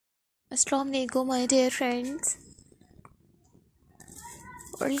Assalamualaikum my dear friends.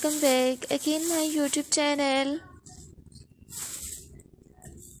 Welcome back again my YouTube channel.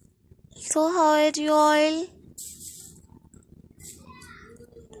 So how are you all?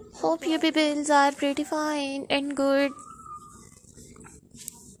 Hope you people are pretty fine and good.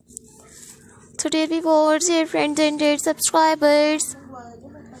 Today we watch dear friends and dear subscribers.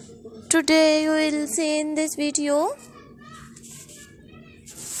 Today you will see in this video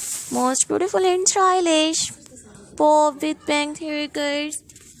most beautiful and stylish pop with bangs haircuts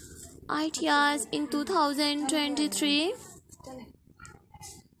ideas in 2023.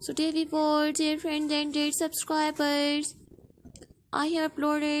 So today we watch dear friends and dear subscribers. I have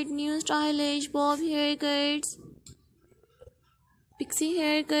uploaded new stylish bob haircuts, pixie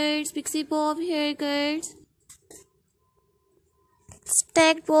haircuts, pixie bob haircuts,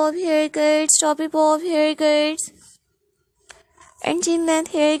 stacked bob haircuts, toppy bob haircuts, and chin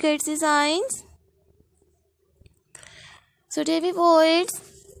length haircut designs. So dear viewers,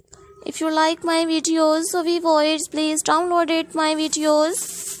 if you like my videos, so viewers, please download it my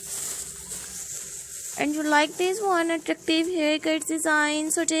videos. And you like this one attractive haircut design,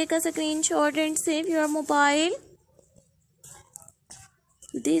 so take a screenshot and save your mobile.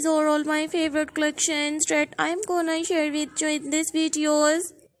 These are all my favorite collections that I'm gonna share with you in these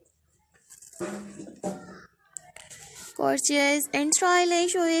videos. Gorgeous and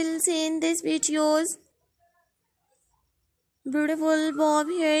stylish you will see in these videos. Beautiful bob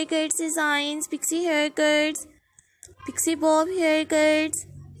haircuts designs, pixie haircuts, pixie bob haircuts,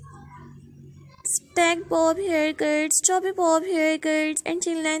 stacked bob haircuts, choppy bob haircuts, and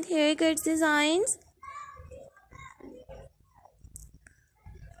chin length haircuts designs.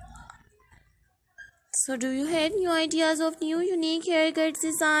 So do you have new ideas of new unique haircut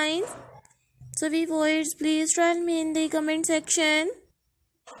designs? So viewers, please tell me in the comment section.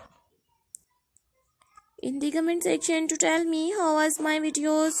 In the comment section to tell me how was my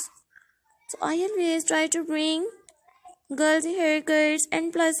videos. So I always try to bring girls haircuts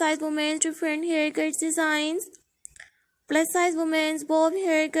and plus size women's different haircut designs. Plus size women's bob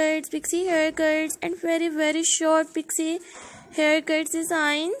haircuts, pixie haircuts, and very short pixie haircut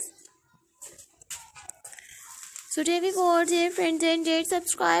designs. So today we got dear friends and dear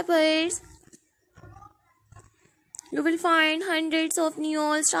subscribers. You will find hundreds of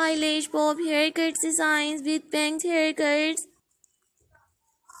new stylish bob haircut designs with bangs haircuts.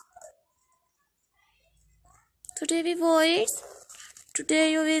 Today viewers,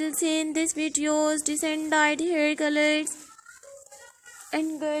 today you will see in these videos decent dyed hair colors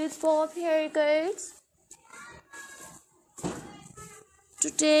and girls bob haircuts.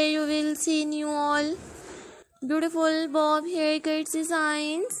 Today you will see new all beautiful bob haircut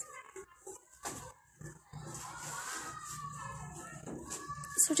designs.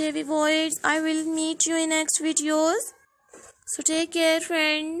 So dear viewers, I will meet you in next videos. So take care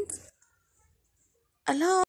friends. Allah.